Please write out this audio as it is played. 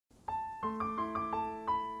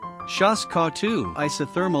SARS-CoV-2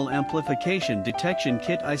 Isothermal Amplification Detection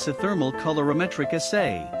Kit Isothermal Colorimetric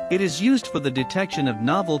Assay. It is used for the detection of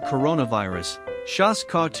novel coronavirus,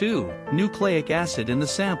 SARS-CoV-2, nucleic acid in the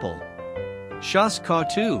sample.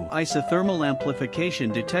 SARS-CoV-2 Isothermal Amplification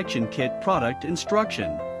Detection Kit Product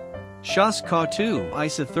Instruction. SARS-CoV-2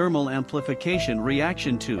 Isothermal Amplification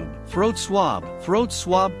Reaction Tube. Throat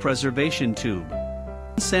swab preservation tube.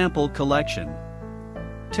 Sample collection.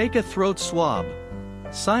 Take a throat swab.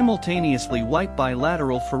 Simultaneously wipe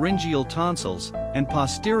bilateral pharyngeal tonsils and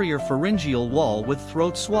posterior pharyngeal wall with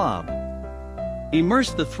throat swab.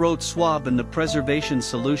 Immerse the throat swab in the preservation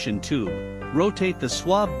solution tube. Rotate the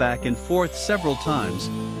swab back and forth several times,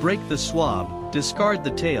 break the swab, discard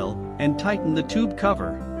the tail, and tighten the tube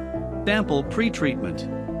cover. Sample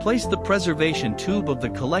pretreatment. Place the preservation tube of the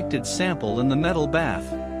collected sample in the metal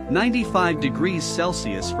bath, 95 degrees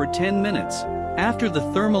Celsius for 10 minutes. After the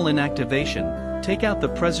thermal inactivation, take out the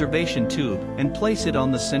preservation tube and place it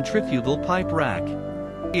on the centrifugal pipe rack.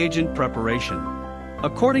 Reagent preparation.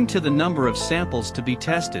 According to the number of samples to be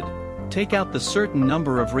tested, take out the certain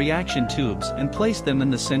number of reaction tubes and place them in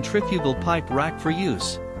the centrifugal pipe rack for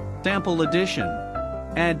use. Sample addition.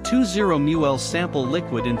 Add 20 ml sample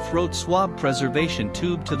liquid in throat swab preservation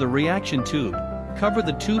tube to the reaction tube. Cover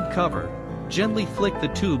the tube cover. Gently flick the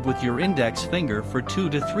tube with your index finger for 2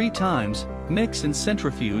 to 3 times, mix and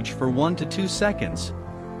centrifuge for 1 to 2 seconds.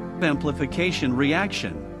 Amplification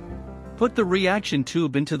reaction. Put the reaction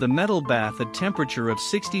tube into the metal bath at temperature of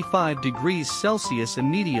 65 degrees Celsius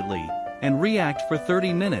immediately, and react for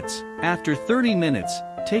 30 minutes. After 30 minutes,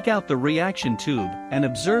 take out the reaction tube and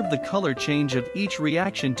observe the color change of each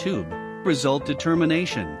reaction tube. Result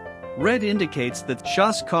determination. Red indicates that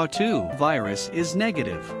SARS-CoV-2 virus is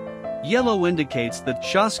negative. Yellow indicates that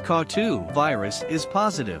SARS-CoV-2 virus is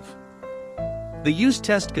positive. The used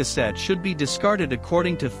test cassette should be discarded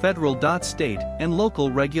according to federal, state, and local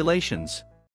regulations.